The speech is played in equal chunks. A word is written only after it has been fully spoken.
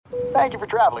Thank you for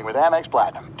traveling with Amex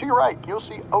Platinum. To your right, you'll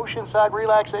see oceanside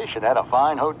relaxation at a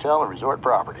fine hotel and resort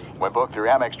property. When booked through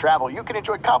Amex Travel, you can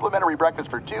enjoy complimentary breakfast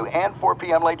for 2 and 4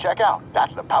 p.m. late checkout.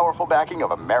 That's the powerful backing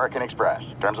of American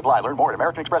Express. Terms apply. Learn more at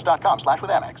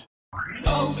americanexpress.com/withAmex.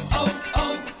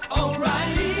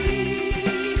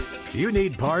 O'Reilly. You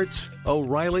need parts?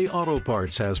 O'Reilly Auto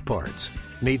Parts has parts.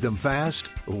 Need them fast?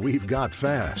 We've got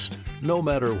fast. No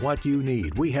matter what you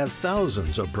need, we have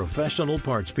thousands of professional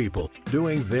parts people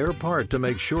doing their part to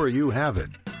make sure you have it.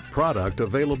 Product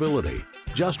availability.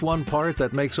 Just one part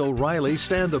that makes O'Reilly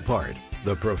stand apart.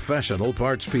 The professional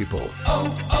parts people.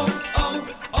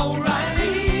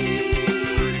 O'Reilly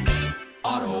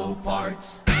Auto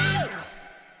Parts.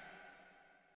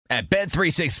 At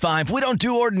Bet365, we don't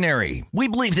do ordinary. We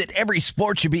believe that every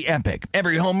sport should be epic.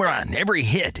 Every home run, every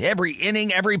hit, every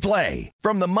inning, every play.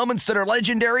 From the moments that are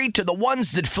legendary to the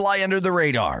ones that fly under the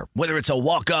radar. Whether it's a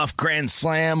walk-off grand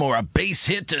slam or a base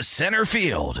hit to center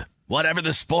field. Whatever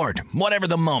the sport, whatever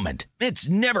the moment. It's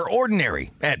never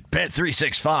ordinary at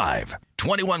Bet365.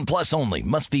 21 plus only.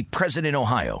 Must be present in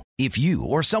Ohio. If you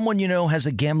or someone you know has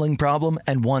a gambling problem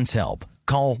and wants help,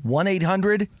 call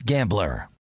 1-800-GAMBLER.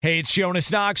 Hey, it's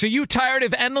Jonas Knox. Are you tired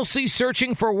of endlessly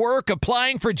searching for work,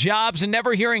 applying for jobs, and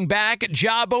never hearing back?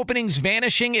 Job openings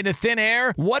vanishing into thin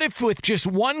air? What if with just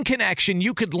one connection,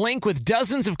 you could link with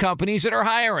dozens of companies that are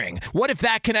hiring? What if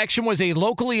that connection was a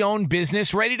locally owned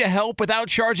business ready to help without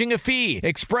charging a fee?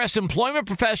 Express Employment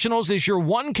Professionals is your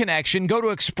one connection. Go to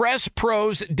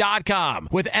expresspros.com.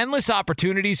 With endless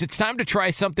opportunities, it's time to try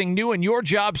something new in your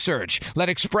job search. Let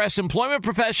Express Employment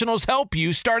Professionals help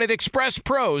you. Start at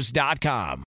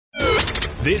expresspros.com.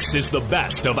 This is the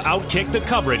best of Outkick the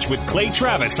Coverage with Clay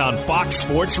Travis on Fox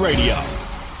Sports Radio.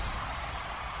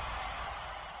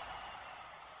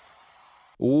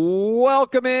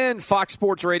 Welcome in. Fox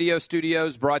Sports Radio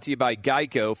studios brought to you by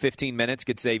Geico. 15 minutes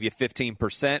could save you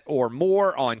 15% or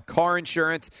more on car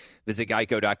insurance. Visit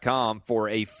geico.com for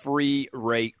a free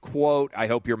rate quote. I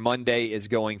hope your Monday is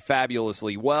going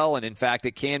fabulously well, and in fact,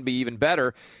 it can be even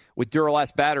better with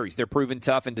Duralast batteries. They're proven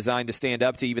tough and designed to stand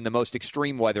up to even the most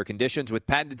extreme weather conditions with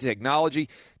patented technology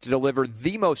to deliver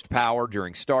the most power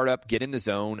during startup. Get in the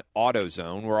zone,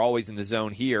 AutoZone. We're always in the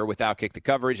zone here with Outkick the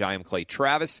Coverage. I am Clay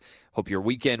Travis. Hope your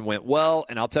weekend went well,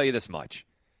 and I'll tell you this much.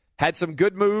 Had some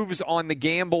good moves on the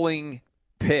gambling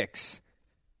picks,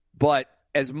 but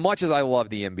as much as I love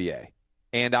the NBA,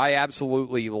 and I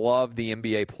absolutely love the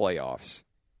NBA playoffs,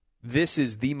 this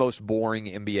is the most boring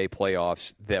NBA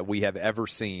playoffs that we have ever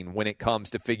seen when it comes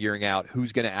to figuring out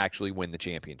who's going to actually win the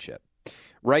championship.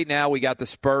 Right now, we got the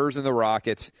Spurs and the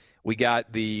Rockets. We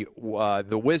got the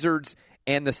Wizards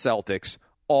and the Celtics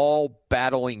all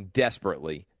battling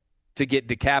desperately to get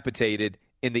decapitated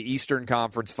in the Eastern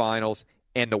Conference Finals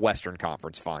and the Western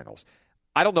Conference Finals.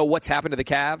 I don't know what's happened to the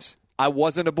Cavs. I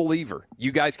wasn't a believer.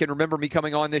 You guys can remember me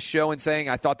coming on this show and saying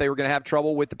I thought they were going to have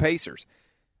trouble with the Pacers.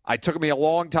 It took me a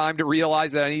long time to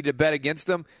realize that I needed to bet against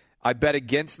them. I bet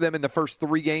against them in the first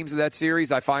 3 games of that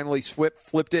series. I finally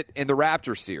flipped it in the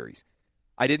Raptors series.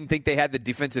 I didn't think they had the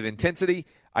defensive intensity.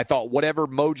 I thought whatever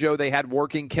mojo they had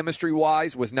working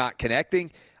chemistry-wise was not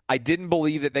connecting. I didn't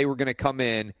believe that they were going to come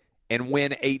in and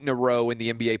win 8 in a row in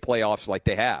the NBA playoffs like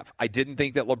they have. I didn't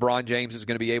think that LeBron James was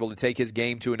going to be able to take his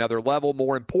game to another level.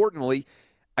 More importantly,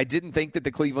 I didn't think that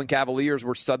the Cleveland Cavaliers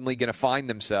were suddenly going to find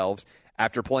themselves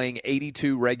after playing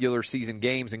 82 regular season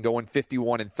games and going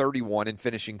 51-31 and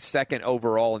finishing second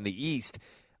overall in the East.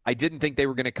 I didn't think they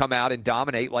were going to come out and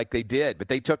dominate like they did, but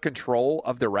they took control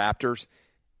of the Raptors,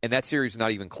 and that series is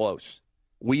not even close.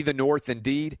 We, the North,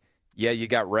 indeed, yeah, you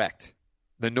got wrecked.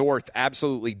 The North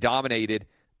absolutely dominated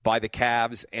by the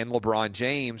Cavs and LeBron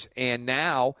James, and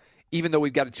now, even though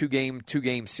we've got a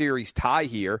two-game series tie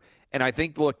here, and I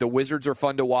think, look, the Wizards are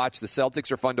fun to watch, the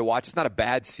Celtics are fun to watch, it's not a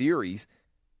bad series.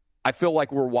 I feel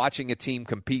like we're watching a team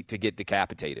compete to get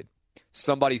decapitated.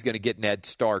 Somebody's going to get Ned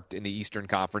Starked in the Eastern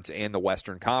Conference and the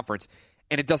Western Conference,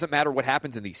 and it doesn't matter what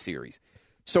happens in these series.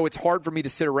 So it's hard for me to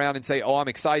sit around and say, oh, I'm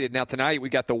excited. Now, tonight we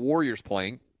got the Warriors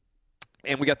playing,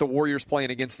 and we got the Warriors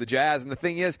playing against the Jazz. And the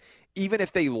thing is, even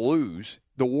if they lose,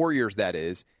 the Warriors, that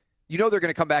is, you know they're going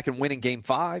to come back and win in Game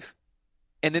 5.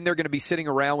 And then they're going to be sitting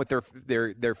around with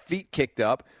their feet kicked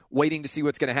up, waiting to see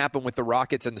what's going to happen with the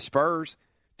Rockets and the Spurs.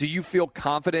 Do you feel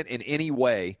confident in any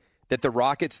way that the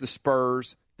Rockets, the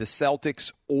Spurs, the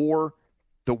Celtics, or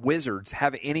the Wizards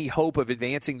have any hope of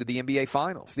advancing to the NBA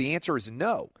Finals? The answer is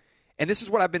no. And this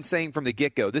is what I've been saying from the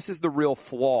get-go. This is the real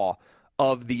flaw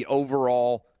of the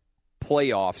overall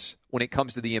playoffs when it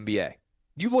comes to the NBA.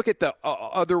 You look at the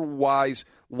otherwise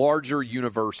larger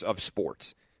universe of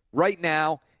sports. Right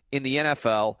now in the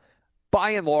NFL,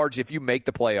 by and large, if you make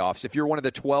the playoffs, if you're one of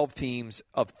the 12 teams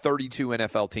of 32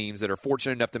 NFL teams that are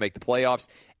fortunate enough to make the playoffs,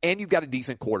 and you've got a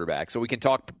decent quarterback, so we can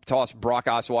toss Brock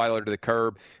Osweiler to the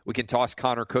curb, we can toss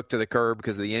Connor Cook to the curb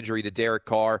because of the injury to Derek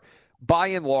Carr. By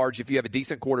and large, if you have a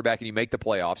decent quarterback and you make the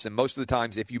playoffs, and most of the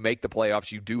times if you make the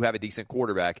playoffs, you do have a decent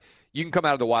quarterback, you can come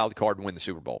out of the wild card and win the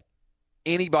Super Bowl.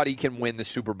 Anybody can win the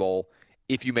Super Bowl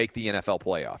if you make the NFL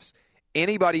playoffs.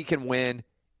 Anybody can win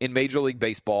in Major League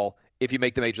Baseball if you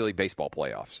make the Major League Baseball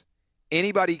playoffs.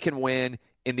 Anybody can win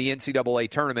in the NCAA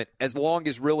tournament as long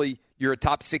as really you're a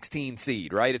top 16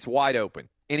 seed, right? It's wide open.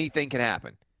 Anything can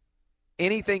happen.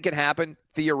 Anything can happen,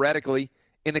 theoretically,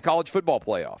 in the college football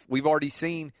playoff. We've already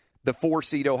seen the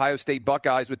 4-seed Ohio State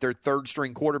Buckeyes with their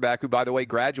third-string quarterback, who, by the way,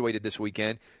 graduated this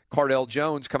weekend, Cardell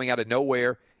Jones, coming out of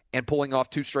nowhere and pulling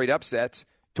off 2 straight upsets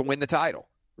to win the title,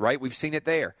 right? We've seen it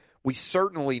there. We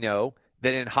certainly know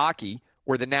that in hockey,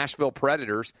 where the Nashville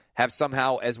Predators have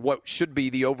somehow, as what should be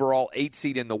the overall 8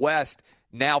 seed in the West,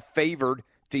 now favored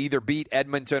to either beat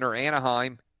Edmonton or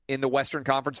Anaheim in the Western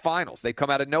Conference Finals. They've come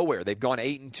out of nowhere. They've gone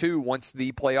 8-2 once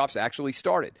the playoffs actually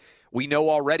started. We know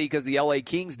already, because the LA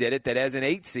Kings did it, that as an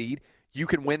 8 seed, you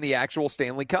can win the actual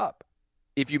Stanley Cup.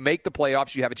 If you make the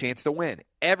playoffs, you have a chance to win.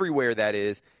 Everywhere, that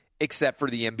is, except for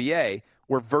the NBA,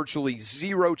 where virtually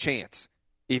zero chance.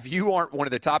 If you aren't one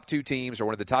of the top 2 teams or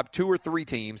one of the top 2 or 3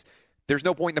 teams, there's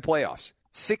no point in the playoffs.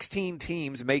 16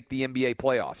 teams make the NBA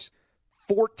playoffs.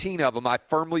 14 of them, I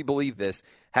firmly believe this,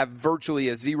 have virtually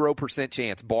a 0%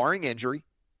 chance, barring injury.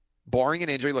 Barring an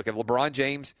injury. Look, if LeBron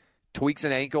James tweaks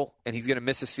an ankle and he's going to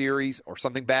miss a series or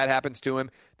something bad happens to him,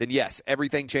 then yes,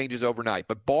 everything changes overnight.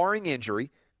 But barring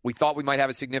injury, we thought we might have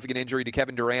a significant injury to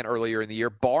Kevin Durant earlier in the year.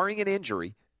 Barring an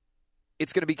injury,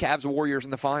 it's going to be Cavs-Warriors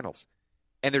in the finals.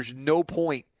 And there's no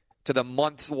point to the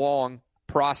months-long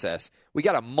process. We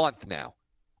got a month now,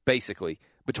 basically,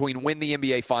 between when the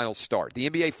NBA Finals start. The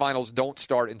NBA Finals don't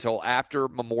start until after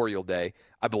Memorial Day.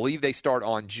 I believe they start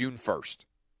on June 1st.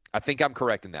 I think I'm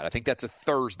correct in that. I think that's a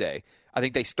Thursday. I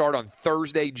think they start on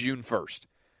Thursday, June 1st.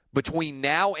 Between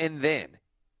now and then,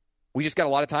 we just got a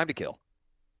lot of time to kill.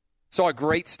 Saw a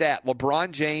great stat.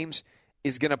 LeBron James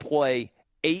is going to play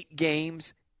 8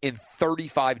 games in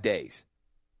 35 days.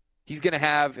 He's going to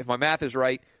have, if my math is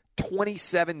right,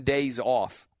 27 days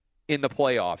off in the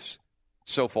playoffs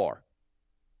so far.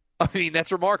 I mean,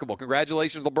 that's remarkable.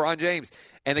 Congratulations, LeBron James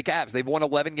and the Cavs. They've won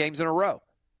 11 games in a row.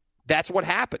 That's what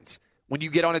happens when you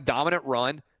get on a dominant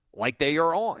run like they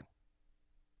are on.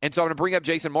 And so I'm going to bring up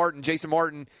Jason Martin. Jason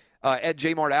Martin, at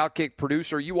Jmart Outkick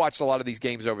producer, you watched a lot of these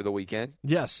games over the weekend.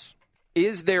 Yes.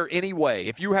 Is there any way,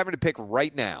 if you were having to pick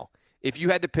right now, if you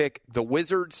had to pick the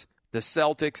Wizards, the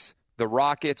Celtics, the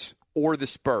Rockets, or the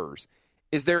Spurs,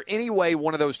 is there any way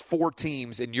one of those 4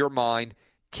 teams in your mind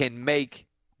can make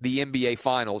the NBA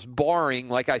Finals, barring,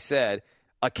 like I said,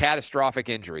 a catastrophic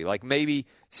injury? Like maybe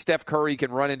Steph Curry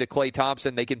can run into Klay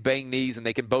Thompson, they can bang knees, and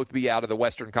they can both be out of the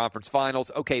Western Conference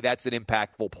Finals. Okay, that's an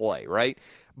impactful play, right?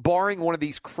 Barring one of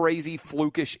these crazy,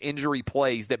 flukish injury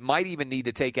plays that might even need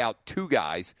to take out 2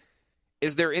 guys,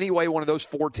 is there any way one of those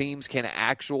 4 teams can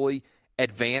actually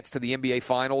advance to the NBA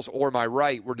Finals? Or am I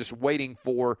right, we're just waiting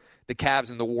for the Cavs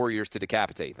and the Warriors to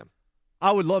decapitate them?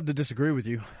 I would love to disagree with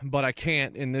you, but I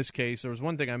can't in this case. There was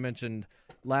one thing I mentioned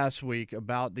last week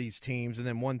about these teams, and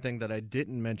then one thing that I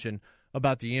didn't mention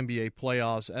about the NBA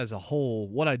playoffs as a whole.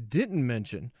 What I didn't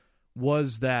mention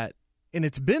was that, and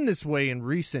it's been this way in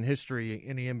recent history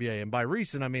in the NBA, and by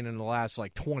recent I mean in the last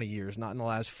 20 years, not in the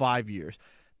last 5 years,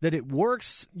 that it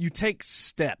works, you take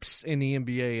steps in the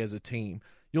NBA as a team.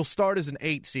 You'll start as an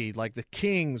 8 seed, like the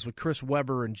Kings with Chris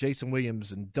Webber and Jason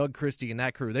Williams and Doug Christie and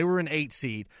that crew. They were an 8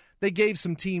 seed. They gave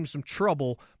some teams some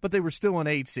trouble, but they were still an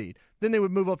 8 seed. Then they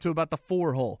would move up to about the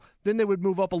 4 hole. Then they would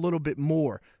move up a little bit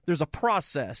more. There's a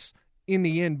process in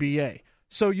the NBA.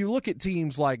 So you look at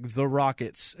teams like the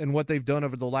Rockets and what they've done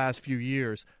over the last few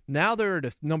years. Now they're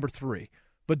at number 3.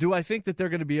 But do I think that they're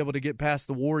going to be able to get past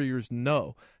the Warriors?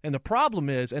 No. And the problem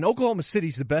is, and Oklahoma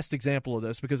City's the best example of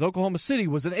this, because Oklahoma City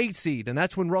was an 8 seed, and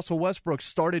that's when Russell Westbrook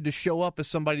started to show up as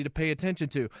somebody to pay attention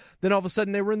to. Then all of a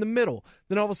sudden they were in the middle.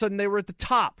 Then all of a sudden they were at the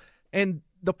top. And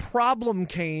the problem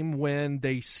came when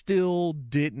they still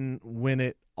didn't win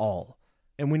it all.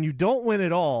 And when you don't win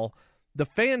it all, the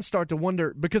fans start to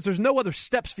wonder, because there's no other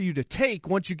steps for you to take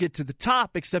once you get to the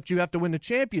top except you have to win the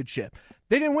championship.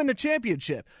 They didn't win the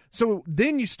championship. So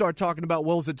then you start talking about,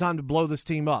 well, is it time to blow this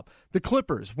team up? The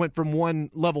Clippers went from one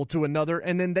level to another,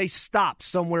 and then they stopped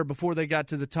somewhere before they got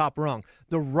to the top rung.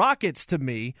 The Rockets, to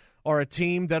me, are a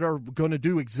team that are going to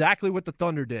do exactly what the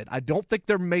Thunder did. I don't think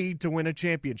they're made to win a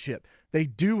championship. They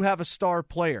do have a star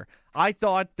player. I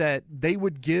thought that they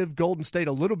would give Golden State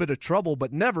a little bit of trouble,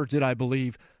 but never did I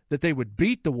believe that they would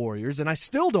beat the Warriors, and I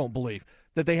still don't believe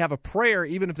that they have a prayer,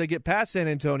 even if they get past San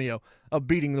Antonio, of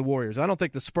beating the Warriors. I don't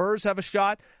think the Spurs have a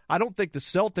shot. I don't think the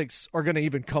Celtics are going to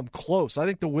even come close. I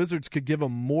think the Wizards could give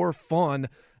them more fun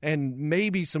and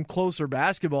maybe some closer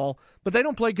basketball, but they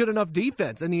don't play good enough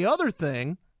defense. And the other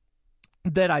thing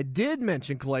that I did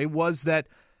mention, Clay, was that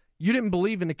you didn't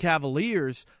believe in the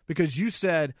Cavaliers because you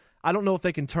said, I don't know if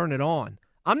they can turn it on.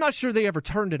 I'm not sure they ever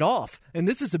turned it off. And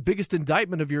this is the biggest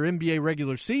indictment of your NBA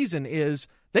regular season is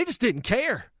they just didn't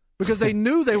care because they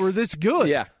knew they were this good.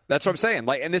 Yeah, that's what I'm saying.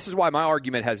 And this is why my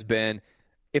argument has been,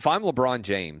 if I'm LeBron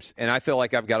James and I feel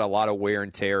like I've got a lot of wear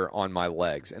and tear on my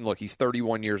legs, and look, he's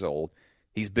 31 years old.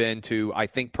 He's been to, I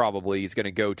think probably he's going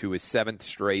to go to his 7th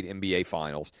straight NBA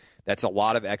Finals. That's a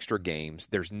lot of extra games.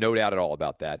 There's no doubt at all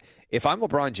about that. If I'm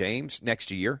LeBron James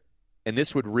next year, and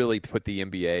this would really put the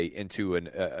NBA into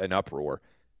an uproar,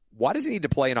 why does he need to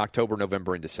play in October,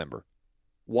 November, and December?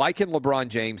 Why can LeBron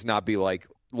James not be like,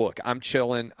 look, I'm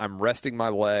chilling, I'm resting my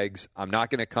legs, I'm not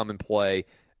going to come and play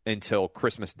until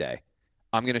Christmas Day.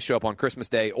 I'm going to show up on Christmas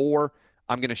Day, or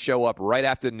I'm going to show up right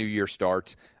after the new year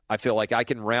starts. I feel like I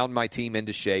can round my team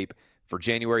into shape for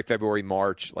January, February,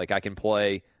 March. Like I can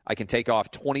take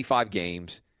off 25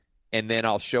 games, and then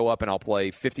I'll show up and I'll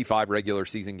play 55 regular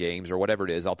season games or whatever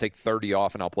it is. I'll take 30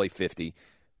 off and I'll play 50.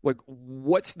 Like,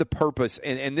 what's the purpose?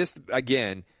 And this,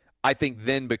 again, I think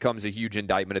then becomes a huge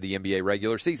indictment of the NBA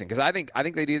regular season because I think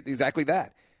they did exactly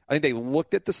that. I think they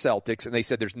looked at the Celtics and they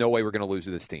said, there's no way we're going to lose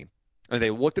to this team. And they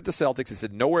looked at the Celtics and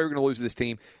said, no way we're going to lose to this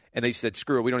team. And they said,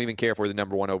 screw it, we don't even care if we're the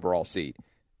number 1 overall seed.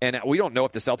 And we don't know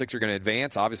if the Celtics are going to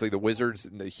advance. Obviously, the Wizards,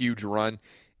 the huge run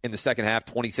in the second half,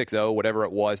 26-0, whatever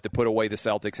it was, to put away the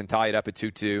Celtics and tie it up at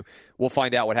 2-2. We'll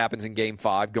find out what happens in Game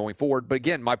 5 going forward. But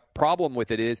again, my problem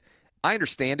with it is I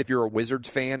understand if you're a Wizards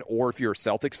fan or if you're a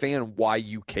Celtics fan why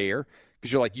you care.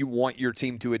 Because you're like, you want your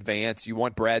team to advance. You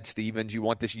want Brad Stevens. You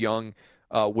want this young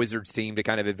Wizards team to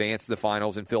kind of advance to the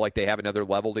finals and feel like they have another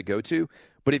level to go to.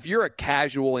 But if you're a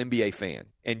casual NBA fan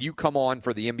and you come on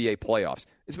for the NBA playoffs,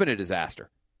 it's been a disaster.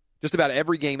 Just about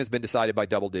every game has been decided by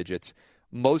double digits.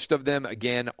 Most of them,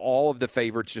 again, all of the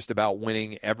favorites just about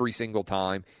winning every single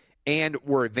time. And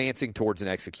we're advancing towards an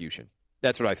execution.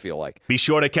 That's what I feel like. Be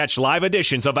sure to catch live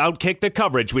editions of Outkick the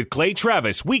Coverage with Clay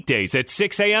Travis weekdays at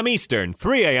 6 a.m. Eastern,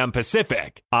 3 a.m.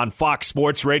 Pacific on Fox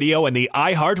Sports Radio and the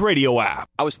iHeartRadio app.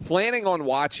 I was planning on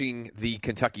watching the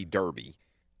Kentucky Derby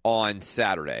on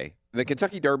Saturday. The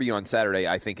Kentucky Derby on Saturday,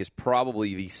 I think, is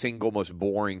probably the single most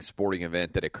boring sporting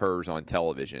event that occurs on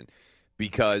television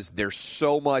because there's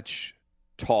so much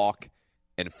talk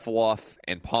and fluff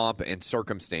and pomp and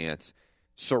circumstance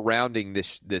surrounding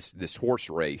this horse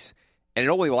race, and it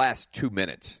only lasts 2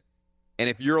 minutes. And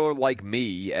if you're like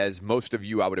me, as most of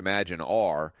you I would imagine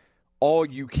are, all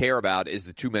you care about is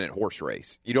the 2-minute horse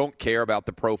race. You don't care about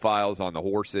the profiles on the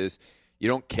horses. You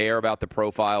don't care about the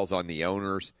profiles on the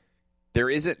owners. There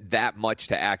isn't that much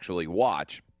to actually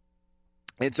watch.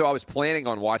 And so I was planning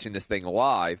on watching this thing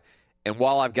live, and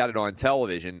while I've got it on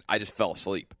television, I just fell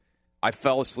asleep. I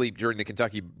fell asleep during the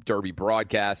Kentucky Derby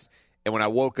broadcast, and when I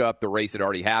woke up, the race had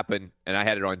already happened, and I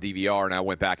had it on DVR, and I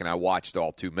went back and I watched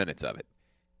all 2 minutes of it.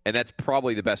 And that's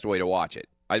probably the best way to watch it.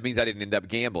 It means I didn't end up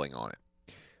gambling on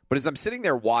it. But as I'm sitting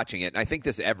there watching it, and I think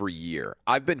this every year,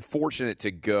 I've been fortunate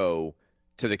to go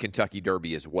to the Kentucky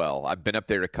Derby as well. I've been up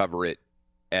there to cover it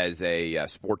as a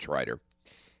sports writer.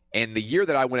 And the year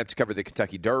that I went up to cover the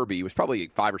Kentucky Derby was probably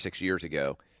 5 or 6 years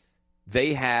ago.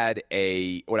 They had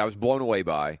what I was blown away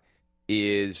by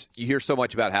is you hear so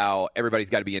much about how everybody's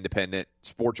got to be independent.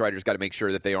 Sports writers got to make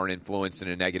sure that they aren't influenced in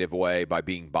a negative way by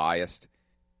being biased.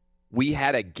 We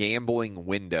had a gambling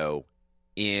window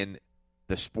in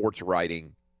the sports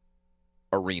writing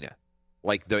arena.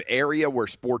 Like the area where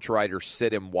sports writers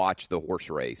sit and watch the horse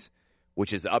race,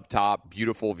 which is up top,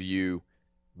 beautiful view,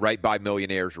 right by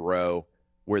Millionaires Row,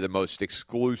 where the most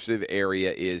exclusive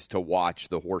area is to watch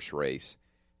the horse race.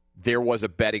 There was a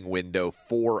betting window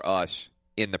for us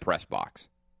in the press box.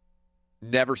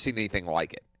 Never seen anything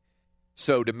like it.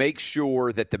 So to make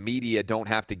sure that the media don't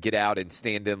have to get out and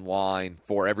stand in line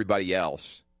for everybody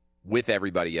else, with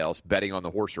everybody else, betting on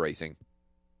the horse racing,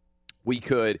 we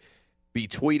could be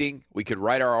tweeting, we could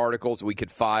write our articles, we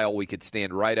could file, we could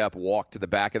stand right up, walk to the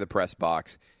back of the press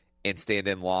box, and stand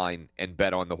in line and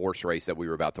bet on the horse race that we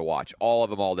were about to watch. All of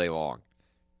them all day long.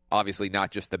 Obviously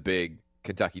not just the big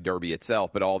Kentucky Derby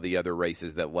itself, but all the other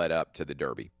races that led up to the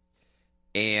Derby.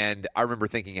 And I remember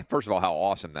thinking, first of all, how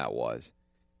awesome that was.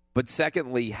 but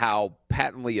secondly, how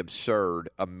patently absurd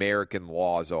American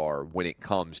laws are when it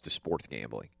comes to sports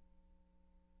gambling.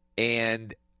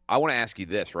 And I want to ask you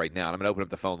this right now, and I'm going to open up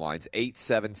the phone lines,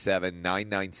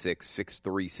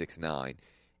 877-996-6369.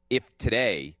 If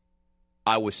today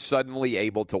I was suddenly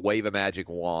able to wave a magic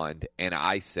wand and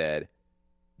I said,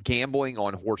 gambling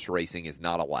on horse racing is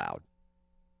not allowed,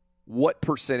 what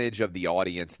percentage of the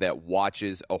audience that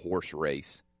watches a horse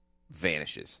race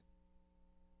vanishes?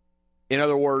 In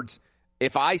other words,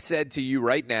 if I said to you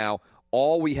right now,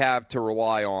 all we have to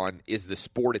rely on is the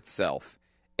sport itself,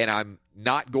 and I'm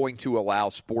not going to allow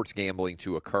sports gambling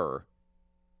to occur,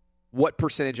 what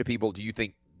percentage of people do you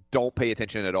think don't pay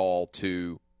attention at all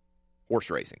to horse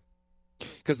racing?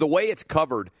 Because the way it's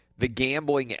covered, the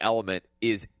gambling element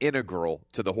is integral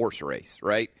to the horse race,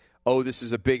 right? Oh, this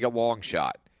is a big long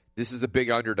shot. This is a big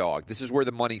underdog. This is where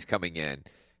the money's coming in.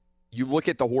 You look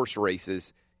at the horse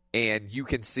races, and you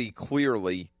can see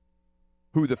clearly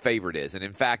who the favorite is. And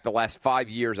in fact, the last 5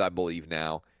 years, I believe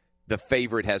now, the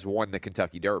favorite has won the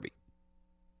Kentucky Derby.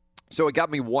 So it got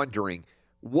me wondering,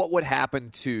 what would happen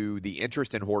to the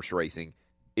interest in horse racing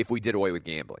if we did away with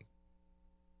gambling?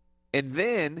 And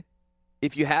then,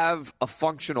 if you have a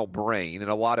functional brain, and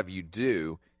a lot of you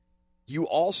do, you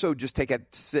also just take a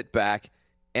sit back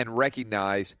and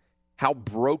recognize how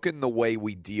broken the way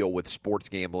we deal with sports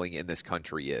gambling in this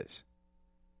country is.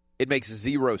 It makes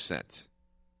zero sense,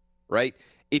 right?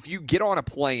 If you get on a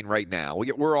plane right now,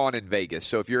 we're on in Vegas,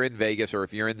 so if you're in Vegas or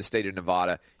if you're in the state of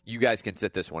Nevada, you guys can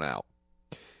sit this one out.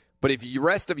 But if the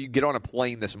rest of you get on a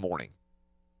plane this morning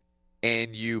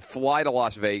and you fly to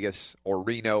Las Vegas or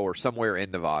Reno or somewhere in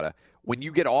Nevada, when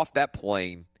you get off that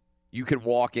plane, you can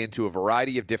walk into a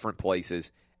variety of different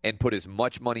places and put as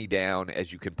much money down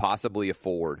as you can possibly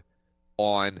afford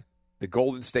on the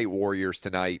Golden State Warriors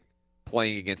tonight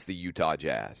playing against the Utah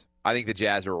Jazz. I think the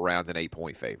Jazz are around an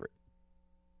 8-point favorite.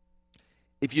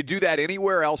 If you do that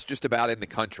anywhere else just about in the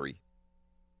country,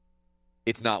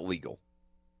 it's not legal.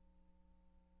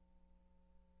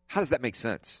 How does that make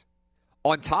sense?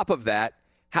 On top of that,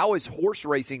 how is horse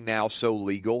racing now so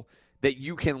legal that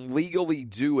you can legally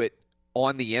do it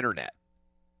on the internet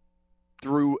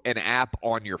through an app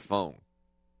on your phone?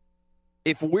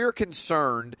 If we're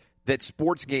concerned that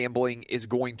sports gambling is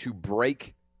going to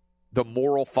break the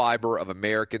moral fiber of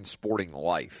American sporting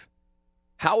life,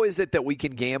 how is it that we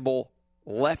can gamble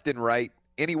left and right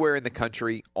anywhere in the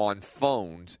country on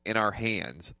phones in our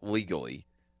hands legally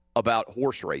about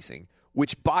horse racing,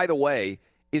 which, by the way,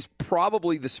 is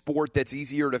probably the sport that's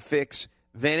easier to fix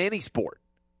than any sport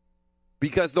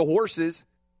because the horses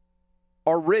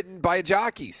are ridden by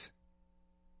jockeys.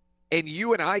 And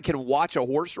you and I can watch a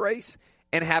horse race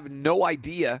and have no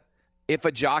idea if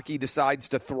a jockey decides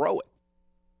to throw it.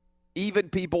 Even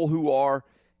people who are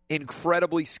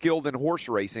incredibly skilled in horse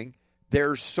racing,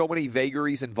 there's so many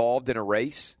vagaries involved in a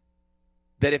race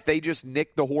that if they just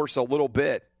nick the horse a little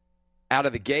bit out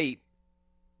of the gate,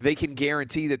 they can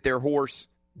guarantee that their horse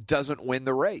doesn't win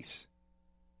the race.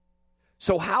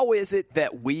 So how is it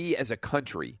that we as a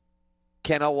country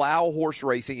can allow horse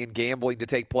racing and gambling to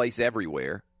take place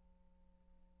everywhere?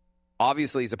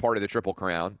 Obviously, as a part of the Triple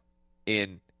Crown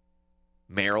in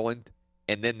Maryland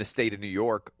and then the state of New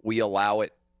York, we allow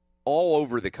it all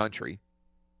over the country.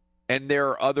 And there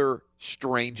are other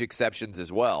strange exceptions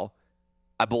as well.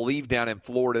 I believe down in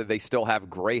Florida, they still have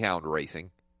greyhound racing,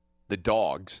 the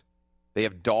dogs. They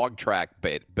have dog track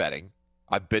betting.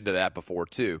 I've been to that before,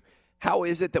 too. How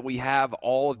is it that we have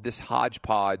all of this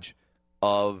hodgepodge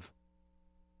of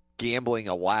gambling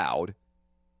allowed,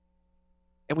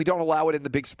 and we don't allow it in the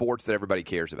big sports that everybody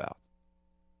cares about?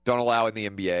 Don't allow it in the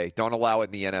NBA. Don't allow it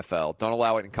in the NFL. Don't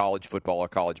allow it in college football or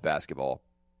college basketball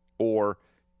or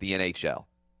the NHL.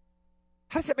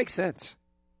 How does that make sense?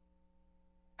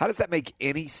 How does that make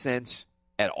any sense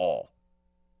at all?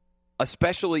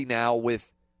 Especially now with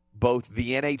both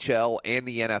the NHL and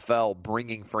the NFL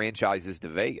bringing franchises to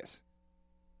Vegas.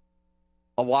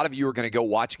 A lot of you are going to go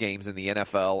watch games in the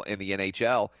NFL and the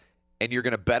NHL, and you're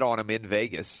going to bet on them in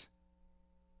Vegas,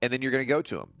 and then you're going to go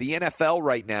to them. The NFL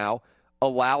right now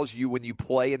allows you, when you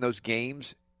play in those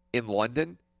games in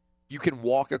London, you can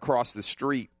walk across the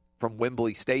street from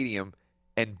Wembley Stadium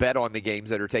and bet on the games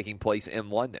that are taking place in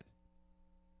London.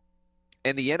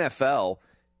 And the NFL,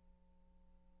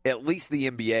 at least the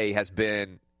NBA, has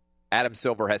been, Adam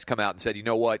Silver has come out and said, you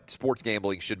know what, sports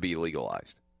gambling should be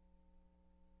legalized.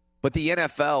 But the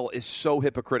NFL is so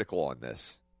hypocritical on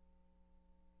this.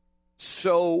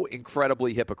 So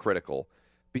incredibly hypocritical.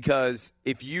 Because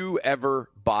if you ever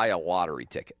buy a lottery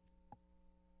ticket,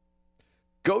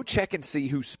 go check and see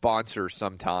who sponsors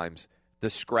sometimes the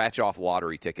scratch-off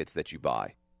lottery tickets that you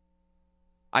buy.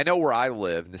 I know where I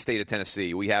live in the state of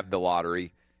Tennessee, we have the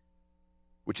lottery,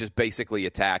 which is basically a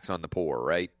tax on the poor,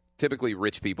 right? Typically,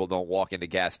 rich people don't walk into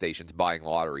gas stations buying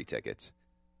lottery tickets.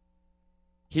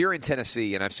 Here in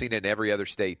Tennessee, and I've seen it in every other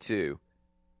state too,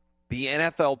 the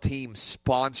NFL team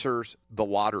sponsors the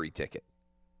lottery ticket.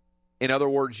 In other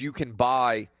words, you can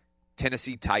buy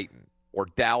Tennessee Titan or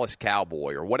Dallas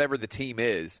Cowboy or whatever the team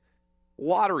is,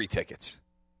 lottery tickets.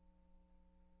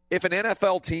 If an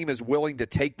NFL team is willing to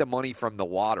take the money from the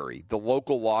lottery, the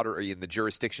local lottery in the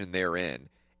jurisdiction they're in,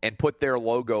 and put their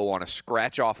logo on a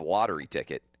scratch-off lottery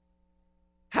ticket,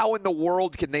 how in the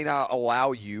world can they not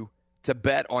allow you to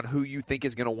bet on who you think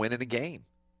is going to win in a game?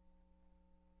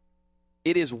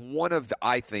 It is one of,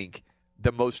 I think,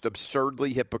 the most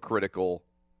absurdly hypocritical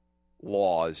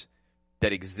laws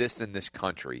that exist in this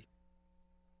country,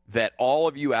 that all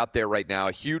of you out there right now,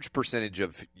 a huge percentage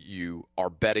of you are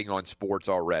betting on sports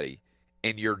already,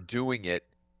 and you're doing it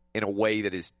in a way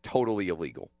that is totally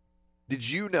illegal. Did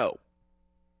you know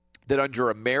that under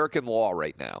American law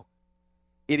right now,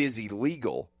 it is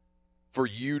illegal for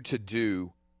you to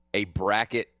do a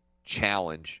bracket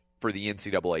challenge for the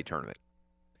NCAA tournament?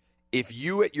 If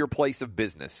you at your place of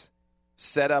business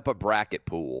set up a bracket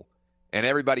pool and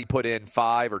everybody put in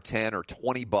 $5 or $10 or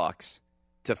 $20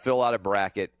 to fill out a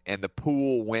bracket, and the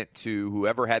pool went to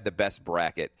whoever had the best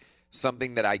bracket,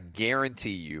 something that I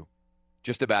guarantee you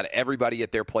just about everybody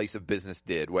at their place of business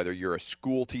did, whether you're a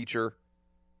school teacher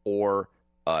or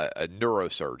a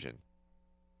neurosurgeon,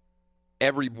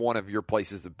 every one of your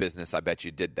places of business, I bet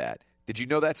you did that. Did you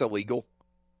know that's illegal?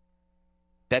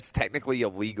 That's technically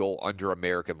illegal under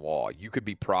American law. You could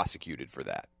be prosecuted for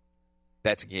that.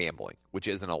 That's gambling, which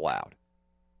isn't allowed.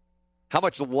 How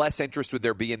much less interest would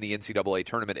there be in the NCAA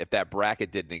tournament if that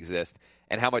bracket didn't exist?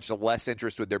 And how much less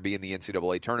interest would there be in the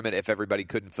NCAA tournament if everybody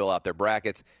couldn't fill out their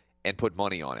brackets and put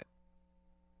money on it?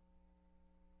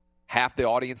 Half the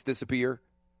audience disappear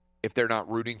if they're not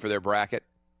rooting for their bracket?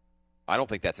 I don't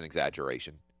think that's an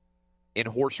exaggeration. In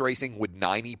horse racing, would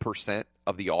 90%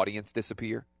 of the audience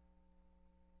disappear?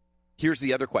 Here's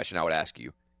the other question I would ask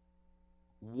you.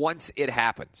 Once it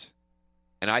happens,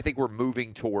 and I think we're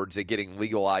moving towards it getting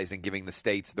legalized and giving the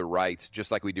states the rights,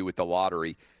 just like we do with the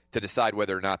lottery, to decide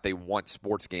whether or not they want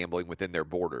sports gambling within their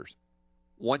borders.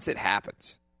 Once it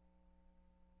happens,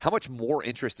 how much more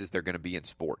interest is there going to be in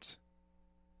sports?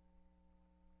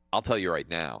 I'll tell you right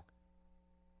now,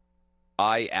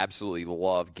 I absolutely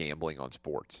love gambling on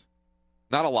sports.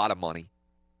 Not a lot of money,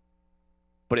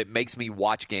 but it makes me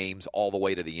watch games all the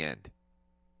way to the end,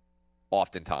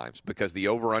 oftentimes, because the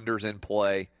over-under's in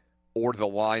play or the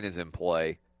line is in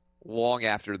play long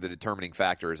after the determining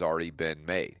factor has already been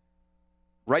made.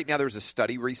 Right now, there's a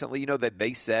study recently, that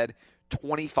they said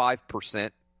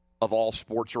 25% of all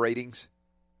sports ratings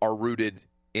are rooted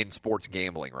in sports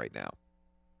gambling right now.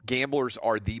 Gamblers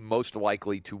are the most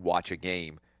likely to watch a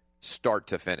game start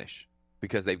to finish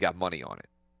because they've got money on it.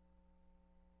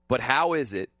 But how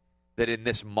is it that in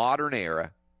this modern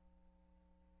era,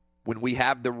 when we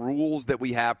have the rules that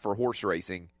we have for horse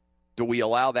racing, do we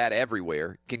allow that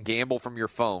everywhere? You can gamble from your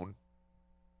phone.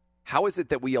 How is it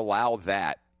that we allow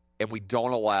that and we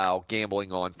don't allow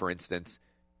gambling on, for instance,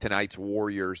 tonight's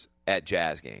Warriors at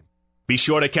Jazz game? Be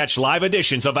sure to catch live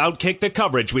editions of Outkick the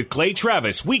Coverage with Clay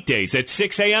Travis weekdays at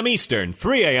 6 a.m. Eastern,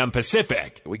 3 a.m.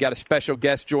 Pacific. We got a special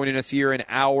guest joining us here in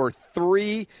Hour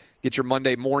 3. Get your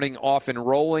Monday morning off and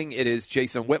rolling. It is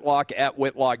Jason Whitlock at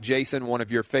Whitlock Jason, one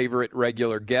of your favorite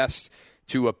regular guests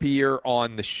to appear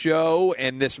on the show.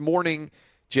 And this morning,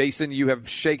 Jason, you have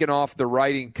shaken off the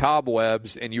writing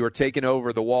cobwebs and you are taking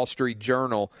over the Wall Street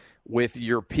Journal with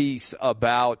your piece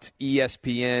about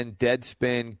ESPN,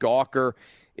 Deadspin, Gawker.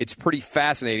 It's pretty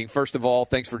fascinating. First of all,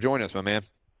 thanks for joining us, my man.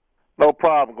 No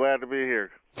problem. Glad to be here.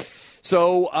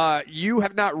 So you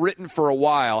have not written for a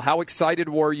while. How excited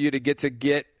were you to get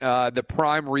the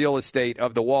prime real estate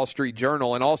of the Wall Street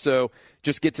Journal and also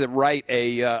just get to write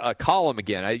a column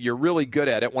again? You're really good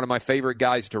at it, one of my favorite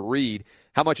guys to read.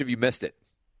 How much have you missed it?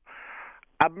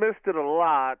 I missed it a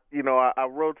lot. I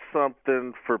wrote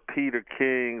something for Peter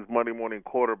King's Monday Morning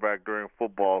Quarterback during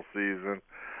football season.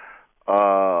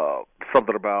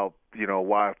 Something about,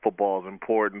 why football is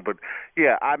important. But,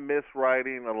 yeah, I miss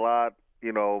writing a lot.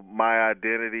 My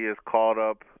identity is caught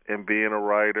up in being a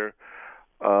writer.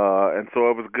 And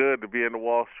so it was good to be in the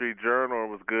Wall Street Journal. It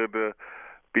was good to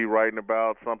be writing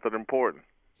about something important.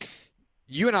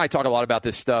 You and I talk a lot about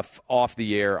this stuff off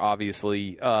the air,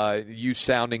 obviously, you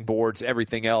sounding boards,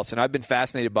 everything else. And I've been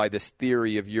fascinated by this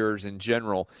theory of yours in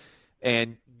general.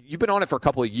 And you've been on it for a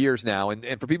couple of years now.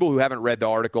 And for people who haven't read the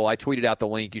article, I tweeted out the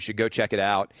link. You should go check it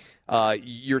out.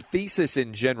 Your thesis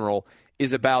in general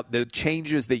is about the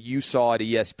changes that you saw at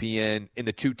ESPN in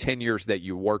the 2 tenures that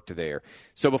you worked there.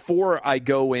 So before I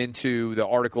go into the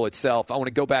article itself, I want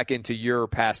to go back into your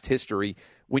past history.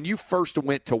 When you first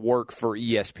went to work for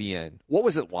ESPN, what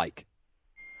was it like?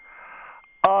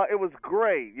 It was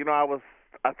great.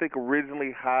 I think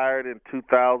originally hired in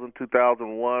 2000,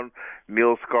 2001.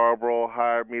 Neil Scarborough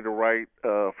hired me to write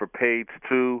for Page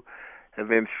 2.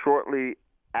 And then shortly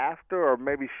after, or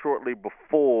maybe shortly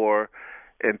before,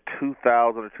 in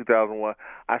 2000 or 2001,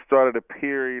 I started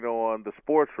appearing on the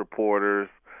Sports Reporters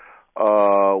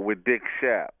with Dick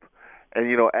Schaap. And,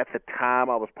 at the time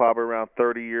I was probably around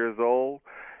 30 years old.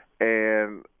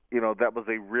 And, that was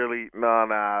a really,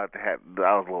 I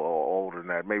was a little older than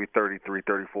that, maybe 33,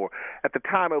 34. At the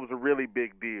time, it was a really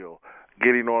big deal,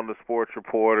 getting on the Sports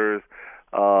Reporters.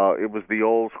 It was the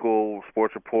old school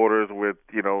Sports Reporters with,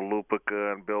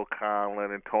 Lupica and Bill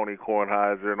Conlon and Tony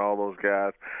Kornheiser and all those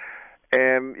guys.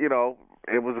 And,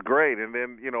 it was great. And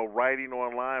then, writing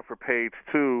online for Page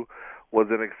 2 was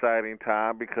an exciting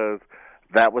time because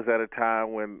that was at a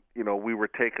time when, we were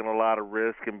taking a lot of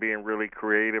risk and being really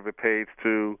creative at Page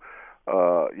 2.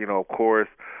 Of course,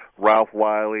 Ralph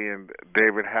Wiley and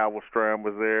David Halberstam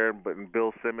was there, but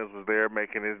Bill Simmons was there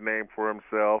making his name for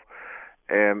himself.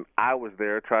 And I was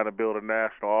there trying to build a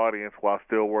national audience while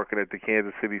still working at the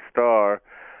Kansas City Star.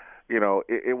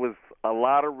 It was a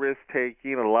lot of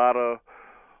risk-taking, a lot of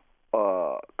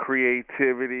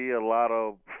creativity, a lot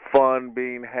of fun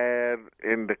being had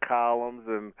in the columns.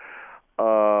 And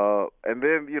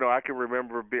then, I can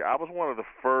remember I was one of the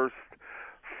first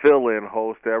fill-in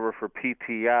hosts ever for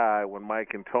PTI when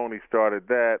Mike and Tony started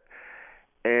that.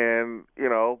 And,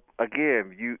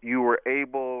 again, you were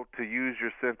able to use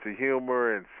your sense of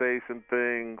humor and say some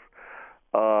things.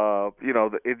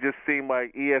 It just seemed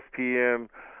like ESPN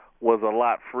was a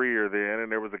lot freer then,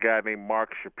 and there was a guy named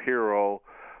Mark Shapiro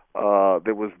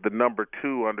that was the number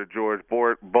 2 under George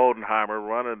Bodenheimer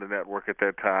running the network at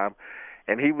that time.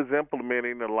 And he was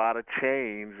implementing a lot of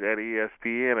change at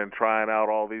ESPN and trying out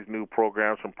all these new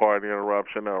programs from Pardon the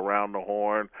Interruption to Around the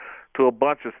Horn to a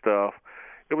bunch of stuff.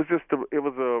 It was just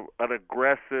an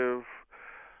aggressive,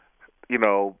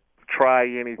 try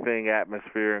anything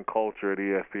atmosphere and culture at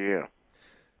ESPN.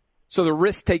 So the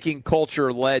risk-taking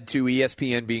culture led to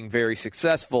ESPN being very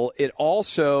successful. It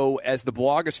also, as the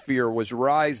blogosphere was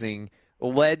rising,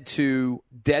 led to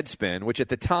Deadspin, which at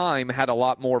the time had a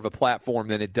lot more of a platform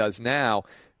than it does now,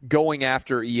 going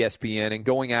after ESPN and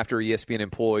going after ESPN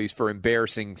employees for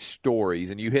embarrassing stories.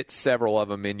 And you hit several of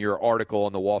them in your article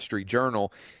in the Wall Street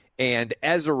Journal. And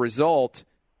as a result,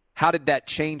 how did that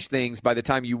change things by the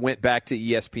time you went back to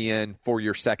ESPN for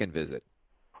your second visit?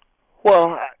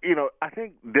 Well, I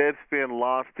think Deadspin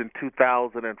launched in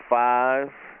 2005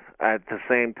 at the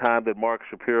same time that Mark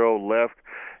Shapiro left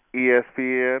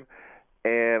ESPN.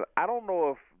 And I don't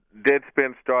know if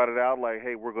Deadspin started out like,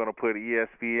 hey, we're going to put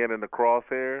ESPN in the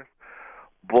crosshairs,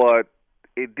 but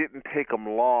it didn't take them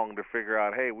long to figure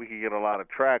out, hey, we can get a lot of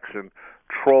traction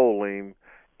trolling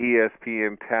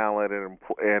ESPN talent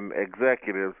and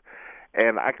executives.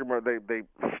 And I can remember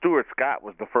Stuart Scott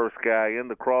was the first guy in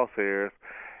the crosshairs,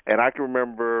 and I can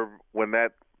remember when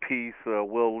that piece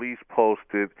Will Lease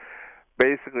posted,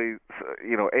 basically,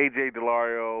 A.J.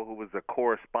 Delario, who was a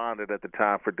correspondent at the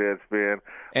time for Deadspin.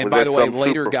 And by the way,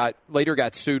 later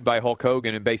got sued by Hulk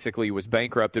Hogan and basically was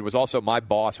bankrupted, was also my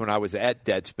boss when I was at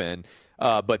Deadspin.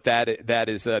 But that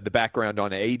is the background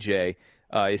on A.J.,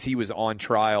 is he was on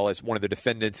trial as one of the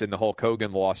defendants in the Hulk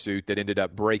Hogan lawsuit that ended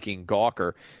up breaking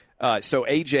Gawker. So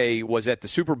A.J. was at the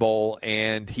Super Bowl,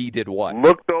 and he did what?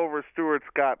 Looked over Stuart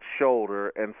Scott's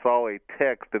shoulder and saw a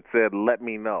text that said, "Let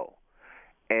me know."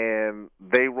 And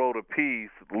they wrote a piece,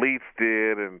 Leitz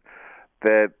did, and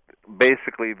that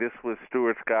basically this was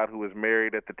Stuart Scott, who was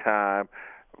married at the time,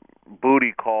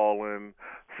 booty calling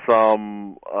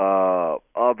some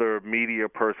other media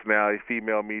personality,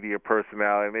 female media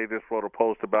personality, and they just wrote a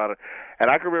post about it.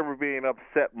 And I can remember being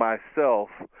upset myself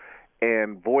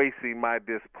and voicing my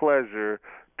displeasure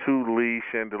to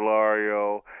Leash and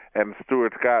Delario, and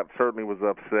Stuart Scott certainly was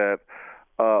upset.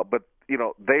 But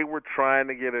they were trying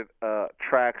to get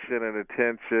traction and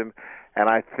attention, and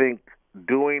I think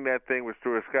doing that thing with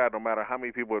Stuart Scott, no matter how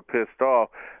many people were pissed off,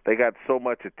 they got so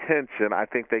much attention, I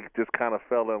think they just kind of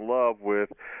fell in love with,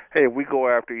 hey, if we go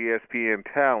after ESPN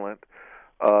talent,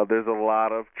 there's a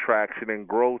lot of traction and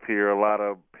growth here, a lot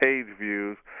of page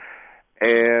views.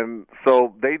 And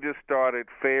so they just started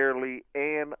fairly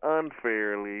and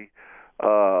unfairly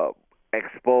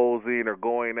exposing or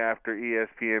going after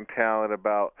ESPN talent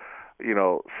about,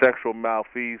 sexual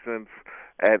malfeasance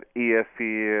at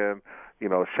ESPN,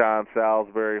 Sean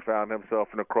Salisbury found himself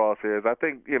in the crosshairs. I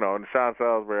think, and Sean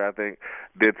Salisbury, I think,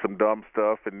 did some dumb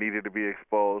stuff and needed to be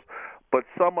exposed. But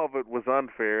some of it was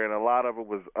unfair, and a lot of it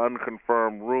was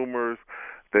unconfirmed rumors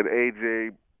that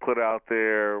A.J. put out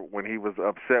there when he was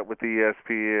upset with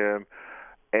ESPN.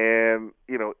 And,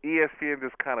 ESPN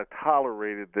just kind of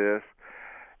tolerated this.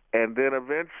 And then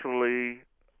eventually,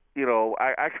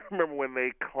 I can remember when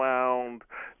they clowned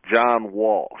John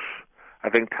Walsh. I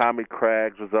think Tommy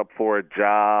Craggs was up for a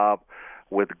job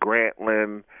with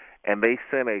Grantland, and they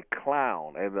sent a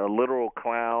clown, and a literal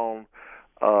clown,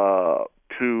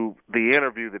 to the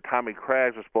interview that Tommy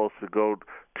Craggs was supposed to go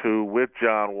to with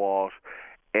John Walsh,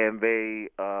 and they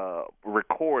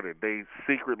recorded. They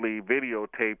secretly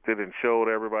videotaped it and showed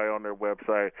everybody on their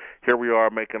website, here we are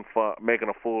making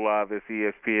a fool out of this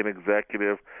ESPN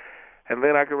executive. And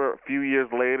then I can remember a few years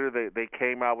later, they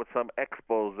came out with some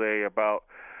expose about,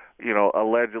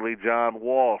 allegedly John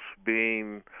Walsh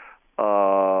being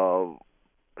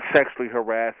sexually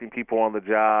harassing people on the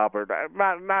job, or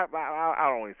not. I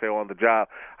don't want to say on the job.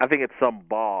 I think at some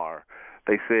bar,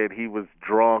 they said he was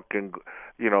drunk and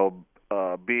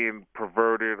being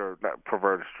perverted, or not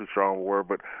perverted is too strong a word,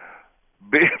 but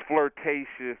being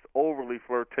flirtatious, overly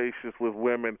flirtatious with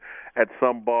women at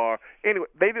some bar. Anyway,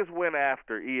 they just went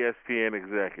after ESPN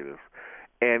executives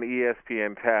and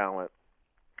ESPN talent.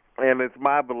 And it's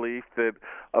my belief that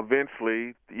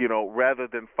eventually, rather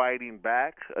than fighting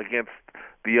back against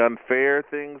the unfair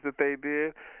things that they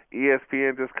did,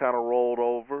 ESPN just kind of rolled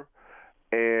over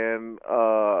and,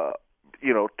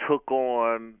 took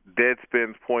on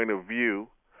Deadspin's point of view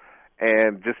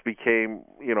and just became,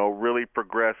 really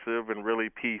progressive and really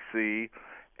PC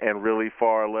and really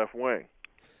far left wing.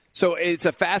 So it's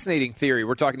a fascinating theory.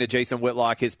 We're talking to Jason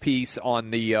Whitlock, his piece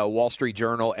on the Wall Street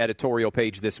Journal editorial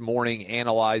page this morning,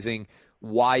 analyzing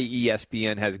why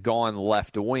ESPN has gone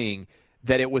left wing,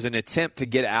 that it was an attempt to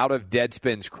get out of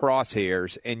Deadspin's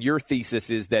crosshairs. And your thesis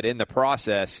is that in the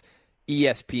process,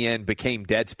 ESPN became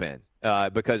Deadspin,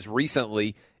 because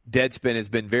recently Deadspin has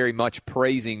been very much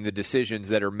praising the decisions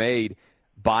that are made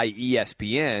by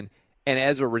ESPN. And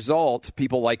as a result,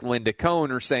 people like Linda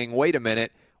Cohn are saying, wait a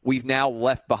minute, we've now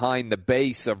left behind the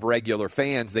base of regular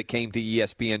fans that came to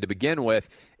ESPN to begin with.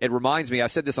 It reminds me, I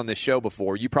said this on this show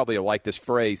before, you probably like this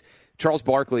phrase. Charles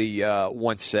Barkley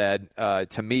once said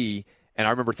to me, and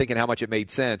I remember thinking how much it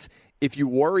made sense, if you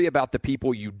worry about the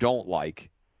people you don't like,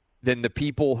 then the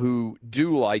people who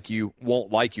do like you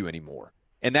won't like you anymore.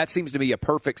 And that seems to be a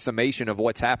perfect summation of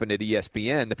what's happened at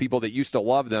ESPN. The people that used to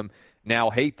love them now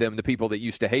hate them. The people that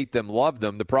used to hate them love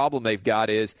them. The problem they've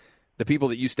got is the people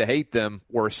that used to hate them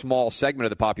were a small segment of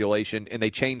the population, and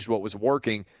they changed what was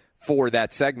working for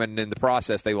that segment, and in the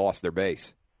process, they lost their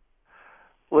base.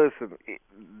 Listen,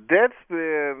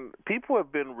 people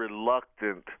have been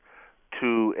reluctant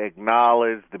to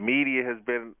acknowledge, the media has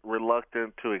been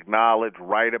reluctant to acknowledge,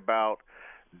 write about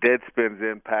Deadspin's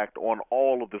impact on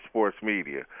all of the sports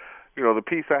media. The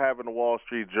piece I have in the Wall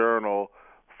Street Journal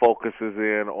focuses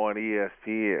in on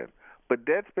ESPN. But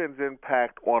Deadspin's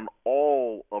impact on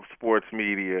all of sports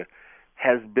media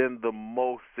has been the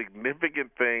most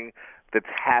significant thing that's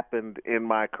happened in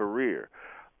my career.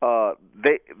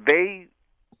 They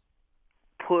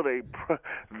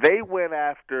went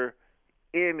after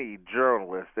any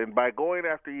journalist, and by going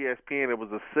after ESPN, it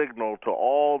was a signal to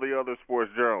all the other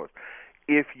sports journalists.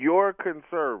 If you're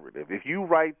conservative, if you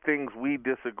write things we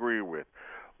disagree with,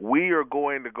 we are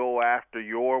going to go after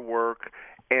your work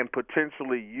and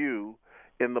potentially you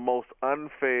in the most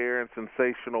unfair and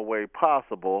sensational way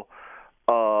possible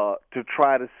to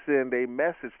try to send a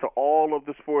message to all of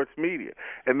the sports media.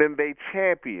 And then they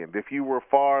championed. If you were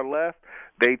far left,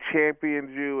 they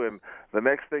championed you, and the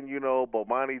next thing you know,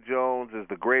 Bomani Jones is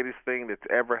the greatest thing that's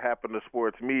ever happened to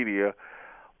sports media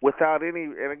without any,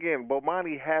 and again,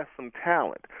 Bomani has some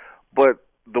talent, but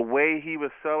the way he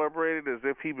was celebrated as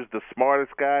if he was the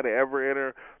smartest guy to ever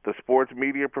enter the sports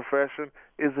media profession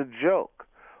is a joke.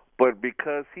 But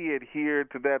because he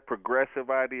adhered to that progressive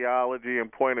ideology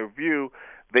and point of view,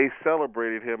 they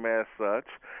celebrated him as such.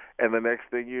 And the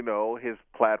next thing you know, his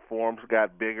platforms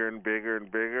got bigger and bigger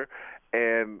and bigger.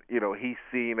 And, he's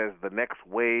seen as the next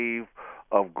wave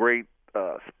of great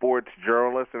sports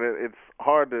journalists. And it's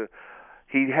hard to,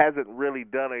 he hasn't really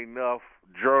done enough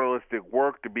journalistic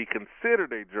work to be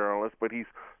considered a journalist, but he's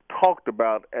talked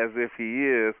about as if he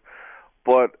is.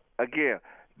 But, again,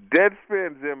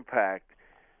 Deadspin's impact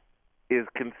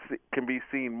can be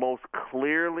seen most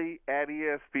clearly at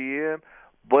ESPN,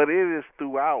 but it is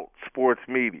throughout sports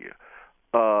media.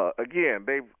 Again,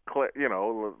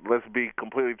 let's be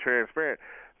completely transparent.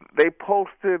 they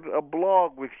posted a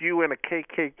blog with you in a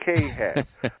KKK hat.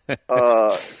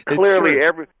 Clearly,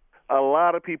 a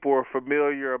lot of people are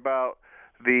familiar about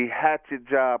the hatchet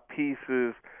job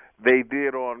pieces they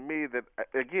did on me. That,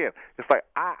 again, it's like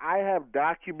I have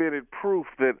documented proof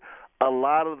that a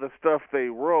lot of the stuff they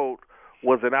wrote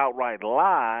was an outright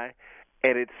lie,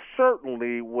 and it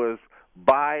certainly was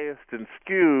biased and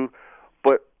skewed,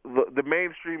 but the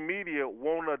mainstream media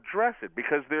won't address it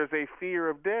because there's a fear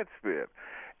of Deadspin.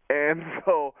 And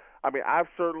so, I mean, I've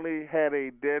certainly had a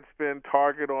Deadspin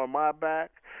target on my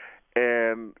back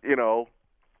and, you know,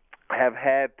 have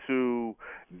had to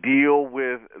deal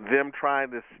with them trying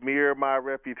to smear my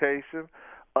reputation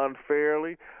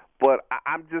unfairly. But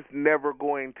I'm just never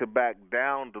going to back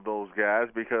down to those guys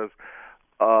because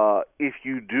if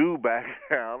you do back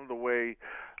down the way,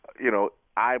 you know,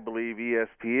 I believe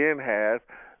ESPN has,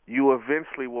 you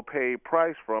eventually will pay a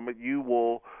price from it. You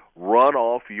will run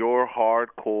off your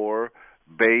hardcore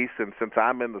base. And since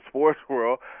I'm in the sports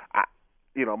world,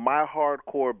 my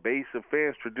hardcore base of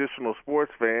fans, traditional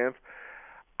sports fans,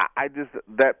 I just,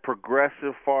 that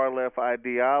progressive far left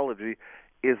ideology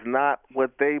is not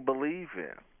what they believe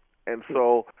in. And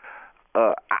so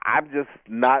I'm just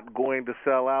not going to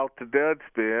sell out to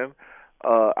Deadspin.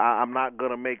 I'm not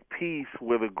going to make peace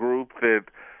with a group that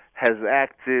has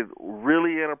acted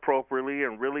really inappropriately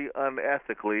and really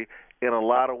unethically in a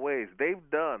lot of ways. They've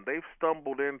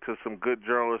stumbled into some good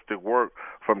journalistic work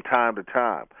from time to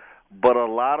time. But a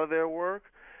lot of their work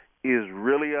is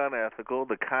really unethical,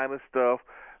 the kind of stuff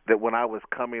that when I was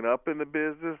coming up in the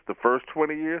business, the first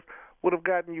 20 years, would have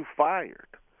gotten you fired.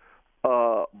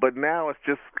 But now it's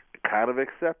just kind of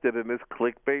accepted in this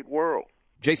clickbait world.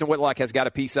 Jason Whitlock has got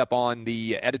a piece up on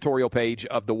the editorial page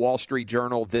of the Wall Street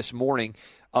Journal this morning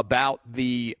about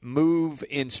the move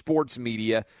in sports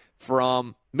media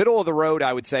from middle of the road,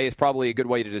 I would say is probably a good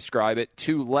way to describe it,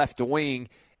 to left wing,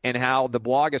 and how the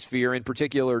blogosphere, in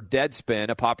particular Deadspin,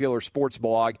 a popular sports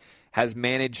blog, has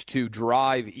managed to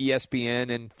drive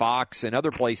ESPN and Fox and other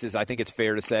places, I think it's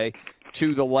fair to say,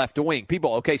 to the left wing.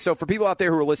 So for people out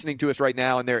there who are listening to us right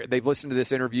now and they've listened to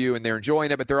this interview and they're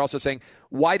enjoying it, but they're also saying,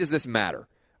 why does this matter?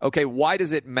 Okay, why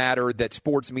does it matter that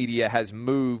sports media has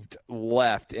moved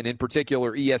left, and in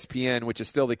particular ESPN, which is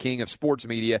still the king of sports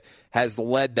media, has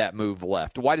led that move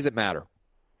left? Why does it matter?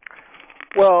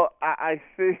 Well, I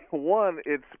think, one,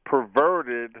 it's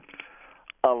perverted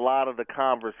a lot of the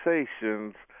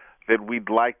conversations that we'd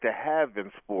like to have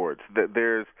in sports. That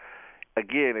there's,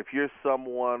 again, if you're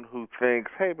someone who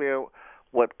thinks, hey, man,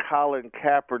 what Colin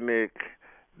Kaepernick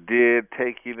did,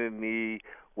 taking a knee,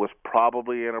 was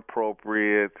probably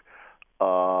inappropriate,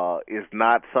 is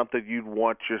not something you'd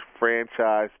want your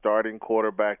franchise starting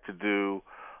quarterback to do,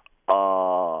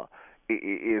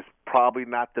 is probably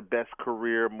not the best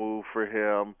career move for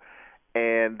him,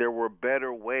 and there were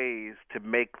better ways to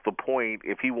make the point.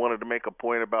 If he wanted to make a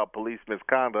point about police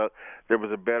misconduct, there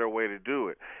was a better way to do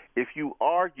it. If you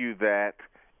argue that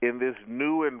in this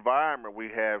new environment we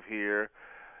have here,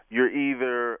 you're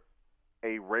either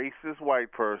a racist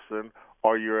white person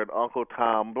or you're an Uncle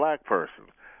Tom black person.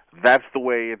 That's the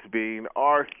way it's being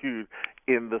argued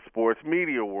in the sports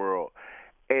media world.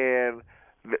 And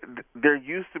there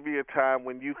used to be a time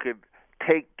when you could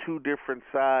take two different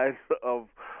sides of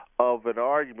an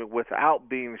argument without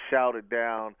being shouted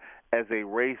down as a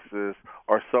racist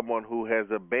or someone who has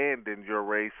abandoned your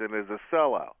race and is a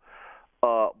sellout.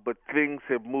 But things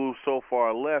have moved so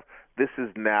far left, this is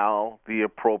now the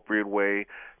appropriate way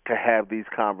to have these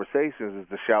conversations, is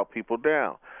to shout people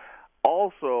down.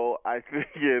 Also, I think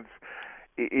it's,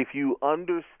 if you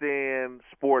understand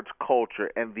sports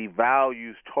culture and the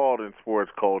values taught in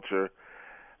sports culture,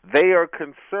 they are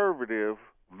conservative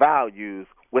values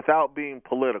without being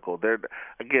political. They're,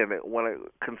 again,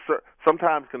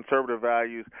 sometimes conservative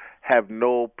values have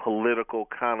no political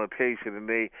connotation, and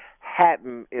they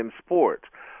hadn't in sports.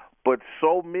 But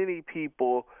so many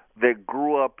people that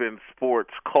grew up in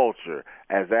sports culture,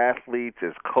 as athletes,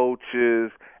 as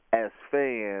coaches, as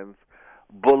fans,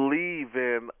 believe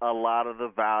in a lot of the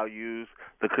values,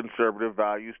 the conservative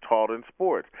values taught in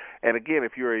sports. And again,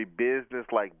 if you're a business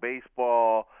like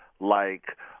baseball,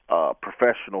 like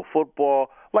professional football,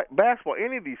 like basketball,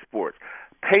 any of these sports,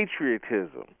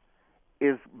 patriotism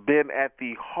has been at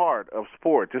the heart of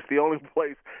sports. It's the only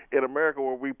place in America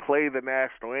where we play the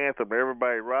national anthem and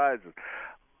everybody rises.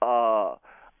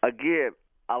 Again,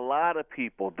 a lot of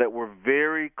people that were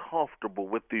very comfortable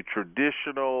with the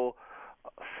traditional,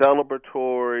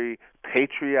 celebratory,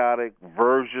 patriotic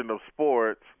version of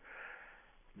sports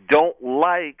don't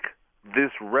like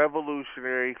this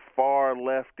revolutionary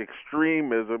far-left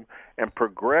extremism and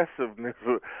progressiveness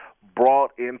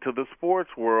brought into the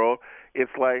sports world.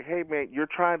 It's like, hey, man, you're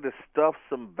trying to stuff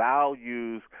some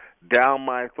values down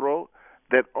my throat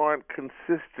that aren't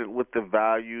consistent with the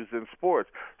values in sports.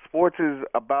 Sports is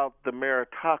about the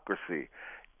meritocracy,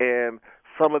 and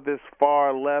some of this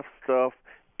far-left stuff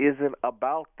isn't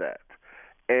about that.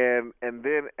 And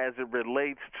then as it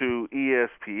relates to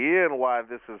ESPN, why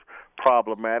this is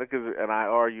problematic, and I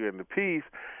argue in the piece,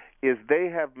 is they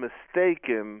have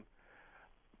mistaken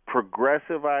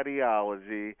progressive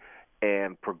ideology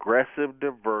and progressive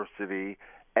diversity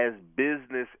as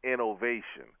business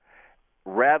innovation.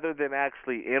 Rather than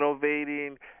actually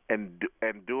innovating and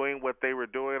doing what they were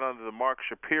doing under the Mark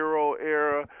Shapiro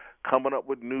era, coming up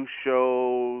with new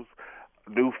shows,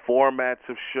 new formats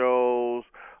of shows,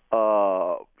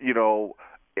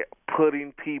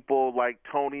 putting people like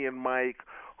Tony and Mike,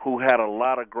 who had a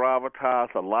lot of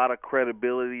gravitas, a lot of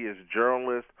credibility as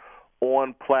journalists,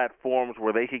 on platforms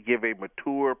where they could give a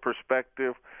mature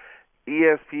perspective.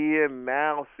 ESPN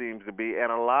now seems to be,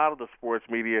 and a lot of the sports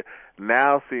media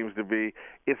now seems to be,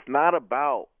 it's not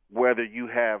about whether you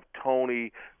have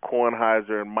Tony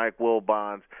Kornheiser and Mike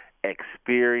Wilbon's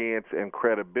experience and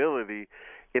credibility.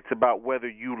 It's about whether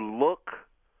you look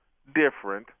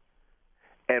different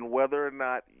and whether or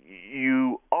not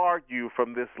you argue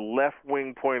from this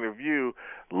left-wing point of view.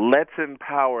 Let's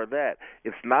empower that.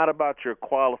 It's not about your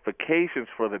qualifications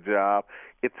for the job.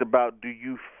 It's about, do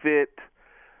you fit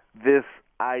this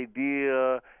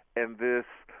idea and this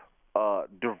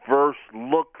diverse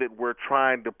look that we're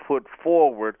trying to put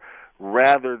forward,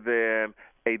 rather than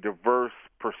a diverse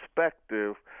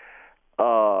perspective.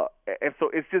 And so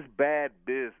it's just bad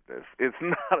business. It's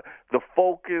not the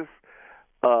focus.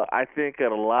 I think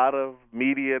at a lot of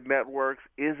media networks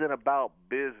isn't about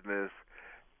business.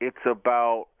 It's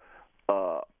about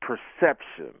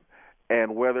perception,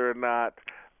 and whether or not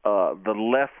the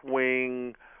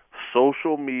left-wing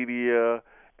social media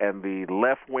and the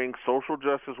left-wing social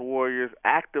justice warriors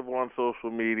active on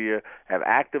social media and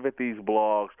active at these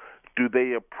blogs, do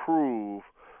they approve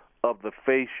of the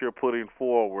face you're putting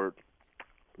forward?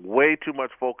 Way too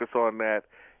much focus on that.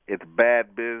 It's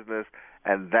bad business,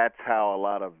 and that's how a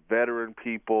lot of veteran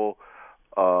people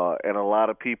and a lot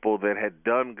of people that had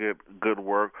done good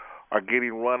work are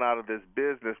getting run out of this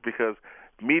business, because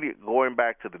media, going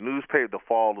back to the newspaper, the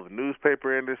fall of the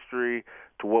newspaper industry,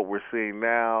 to what we're seeing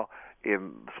now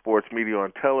in sports media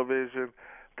on television,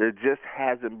 there just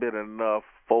hasn't been enough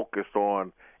focus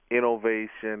on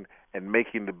innovation and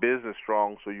making the business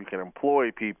strong so you can employ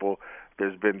people.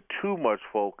 There's been too much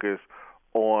focus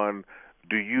on,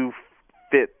 do you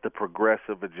fit the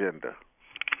progressive agenda?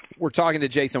 We're talking to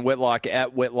Jason Whitlock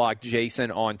at Whitlock Jason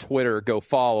on Twitter. Go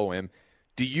follow him.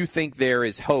 Do you think there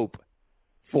is hope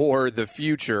for the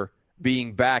future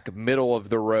being back middle of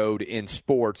the road in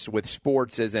sports, with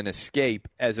sports as an escape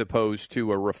as opposed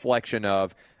to a reflection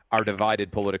of our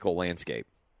divided political landscape?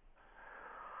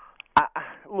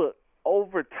 Look,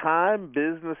 over time,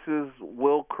 businesses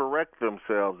will correct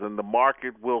themselves and the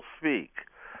market will speak.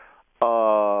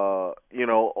 Over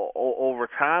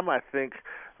time, I think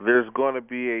there's going to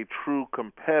be a true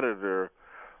competitor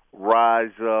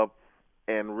rise up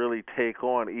and really take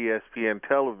on ESPN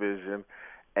television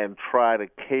and try to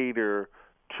cater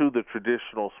to the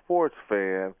traditional sports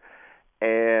fan.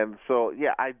 And so,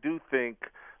 yeah, I do think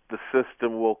the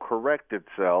system will correct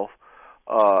itself.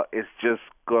 It's just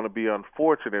going to be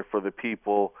unfortunate for the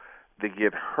people that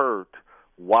get hurt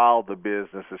while the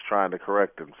business is trying to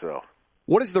correct itself.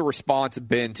 What has the response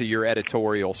been to your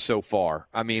editorial so far?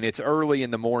 I mean, it's early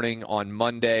in the morning on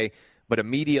Monday, but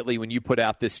immediately when you put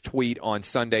out this tweet on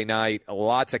Sunday night,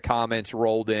 lots of comments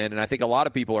rolled in, and I think a lot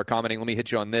of people are commenting. Let me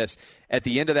hit you on this. At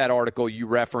the end of that article, you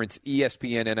reference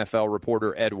ESPN NFL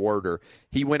reporter Ed Werder.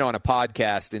 He went on a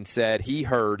podcast and said he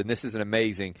heard, and this is an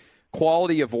amazing,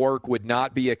 quality of work would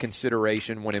not be a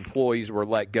consideration when employees were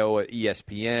let go at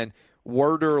ESPN.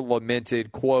 Werder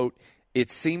lamented, quote, "It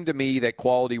seemed to me that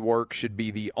quality work should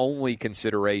be the only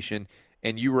consideration."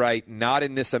 And you write, "Not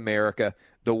in this America,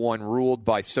 the one ruled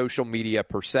by social media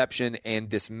perception and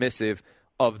dismissive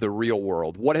of the real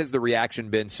world." What has the reaction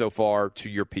been so far to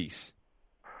your piece?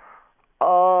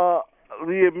 The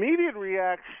immediate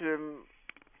reaction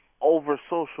over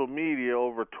social media,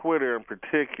 over Twitter in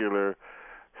particular,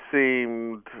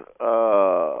 seemed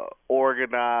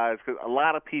organized. 'Cause a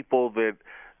lot of people that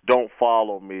don't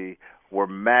follow me were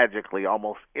magically,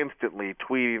 almost instantly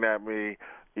tweeting at me,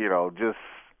 just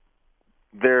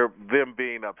them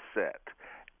being upset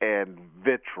and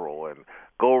vitriol and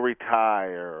go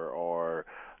retire, or,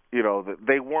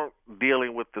 they weren't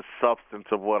dealing with the substance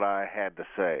of what I had to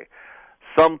say.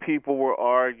 Some people were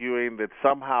arguing that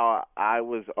somehow I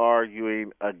was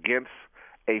arguing against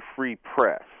a free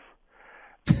press.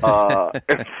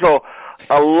 And so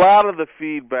a lot of the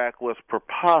feedback was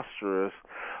preposterous,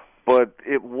 but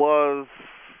it was,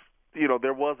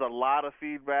 there was a lot of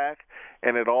feedback,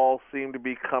 and it all seemed to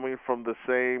be coming from the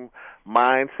same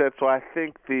mindset. So I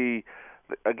think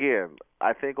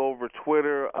I think over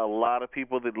Twitter, a lot of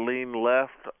people that lean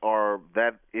left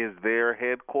that is their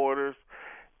headquarters.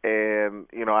 And,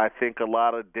 I think a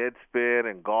lot of Deadspin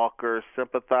and Gawker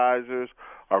sympathizers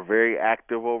are very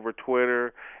active over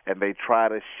Twitter, and they try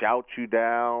to shout you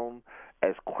down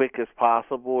as quick as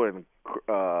possible and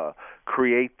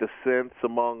create the sense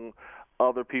among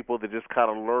other people that just kind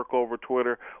of lurk over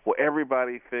Twitter. Well,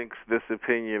 everybody thinks this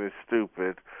opinion is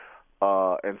stupid,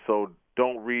 and so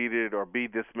don't read it or be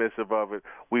dismissive of it.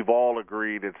 We've all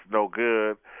agreed it's no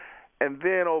good. And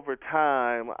then over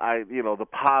time, the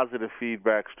positive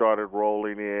feedback started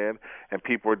rolling in, and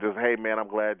people were just, hey, man, I'm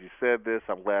glad you said this.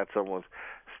 I'm glad someone's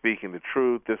speaking the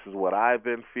truth. This is what I've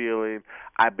been feeling.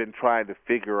 I've been trying to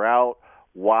figure out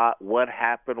what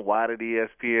happened. Why did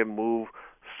ESPN move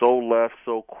so left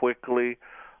so quickly?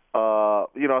 So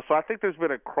I think there's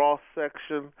been a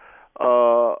cross-section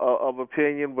of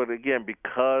opinion, but again,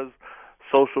 because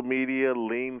social media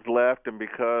leans left and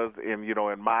because, in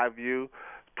my view,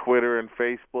 Twitter and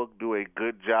Facebook do a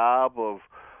good job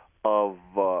of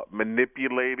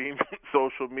manipulating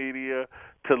social media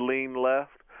to lean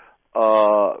left,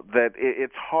 that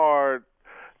it's hard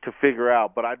to figure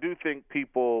out. But I do think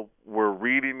people were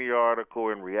reading the article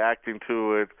and reacting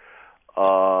to it.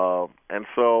 And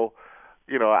so,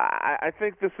 I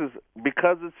think this is,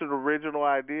 because it's an original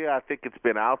idea, I think it's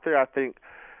been out there. I think,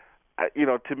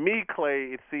 to me,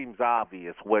 Clay, it seems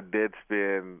obvious what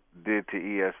Deadspin did to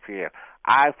ESPN.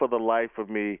 I, for the life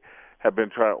of me, have been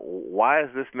trying, why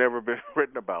has this never been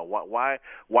written about? Why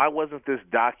wasn't this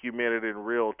documented in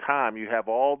real time? You have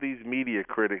all these media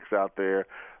critics out there,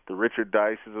 the Richard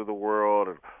Dices of the world,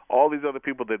 and all these other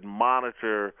people that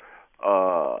monitor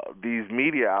these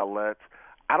media outlets.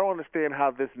 I don't understand how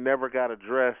this never got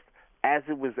addressed as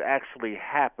it was actually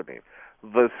happening.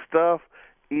 The stuff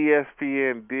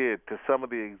ESPN did to some of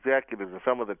the executives and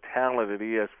some of the talent at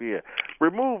ESPN.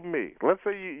 Remove me. Let's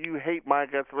say you hate my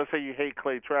guts. Let's say you hate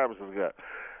Clay Travis's gut.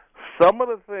 Some of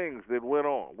the things that went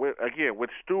on, with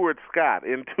Stuart Scott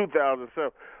in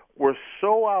 2007 were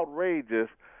so outrageous,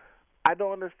 I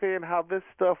don't understand how this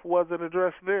stuff wasn't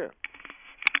addressed then.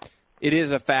 It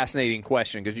is a fascinating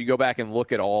question because you go back and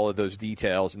look at all of those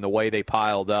details and the way they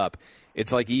piled up.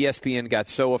 It's like ESPN got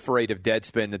so afraid of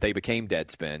Deadspin that they became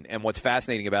Deadspin. And what's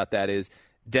fascinating about that is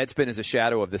Deadspin is a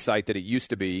shadow of the site that it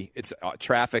used to be. Its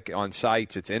traffic on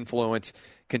sites, its influence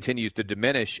continues to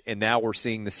diminish, and now we're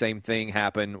seeing the same thing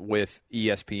happen with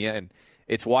ESPN.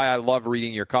 It's why I love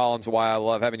reading your columns, why I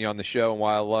love having you on the show, and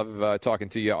why I love talking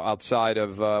to you outside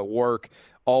of work.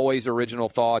 Always original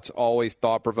thoughts, always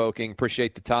thought-provoking.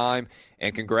 Appreciate the time,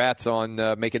 and congrats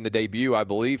on making the debut, I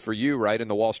believe, for you, right, in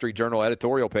the Wall Street Journal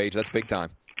editorial page. That's big time.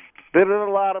 Been in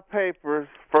a lot of papers.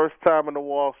 First time in the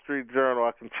Wall Street Journal.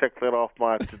 I can check that off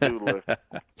my to-do list.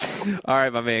 All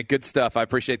right, my man. Good stuff. I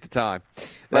appreciate the time.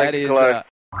 That is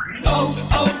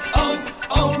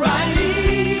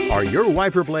O'Reilly. Are your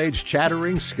wiper blades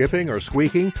chattering, skipping, or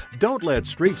squeaking? Don't let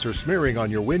streaks or smearing on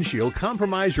your windshield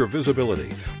compromise your visibility.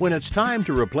 When it's time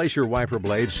to replace your wiper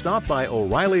blades, stop by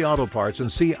O'Reilly Auto Parts and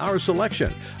see our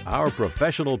selection. Our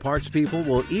professional parts people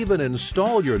will even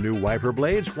install your new wiper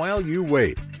blades while you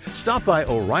wait. Stop by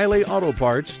O'Reilly Auto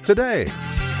Parts today.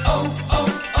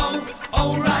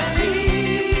 O'Reilly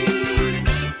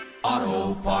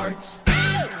Auto Parts.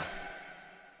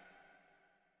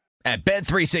 At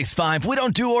Bet365, we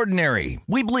don't do ordinary.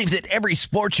 We believe that every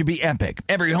sport should be epic.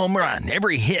 Every home run,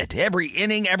 every hit, every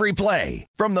inning, every play.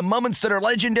 From the moments that are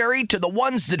legendary to the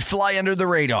ones that fly under the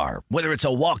radar. Whether it's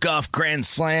a walk-off grand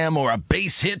slam or a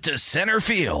base hit to center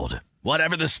field.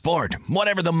 Whatever the sport,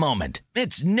 whatever the moment.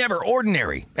 It's never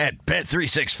ordinary at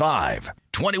Bet365.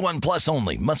 21 plus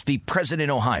only. Must be present in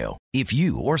Ohio. If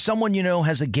you or someone you know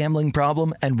has a gambling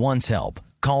problem and wants help,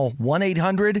 call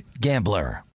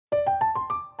 1-800-GAMBLER.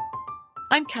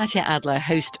 I'm Katya Adler,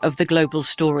 host of The Global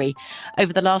Story.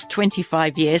 Over the last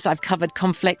 25 years, I've covered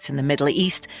conflicts in the Middle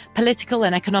East, political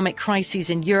and economic crises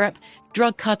in Europe,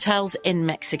 drug cartels in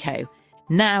Mexico.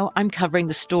 Now I'm covering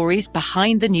the stories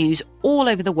behind the news all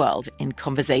over the world in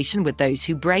conversation with those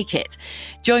who break it.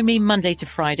 Join me Monday to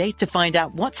Friday to find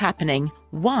out what's happening,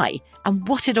 why, and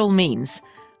what it all means.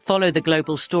 Follow The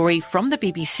Global Story from the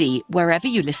BBC wherever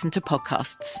you listen to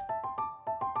podcasts.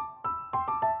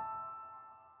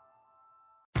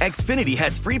 Xfinity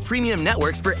has free premium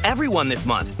networks for everyone this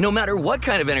month, no matter what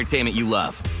kind of entertainment you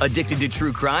love. Addicted to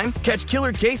true crime? Catch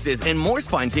killer cases and more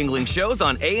spine-tingling shows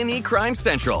on A&E Crime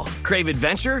Central. Crave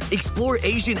adventure? Explore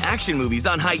Asian action movies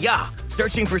on Hi-Ya.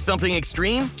 Searching for something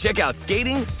extreme? Check out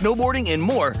skating, snowboarding, and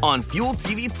more on Fuel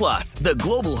TV Plus, the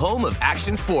global home of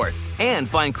action sports. And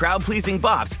find crowd-pleasing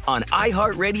bops on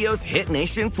iHeartRadio's Hit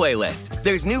Nation playlist.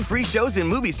 There's new free shows and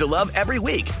movies to love every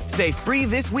week. Say free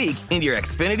this week in your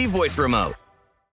Xfinity voice remote.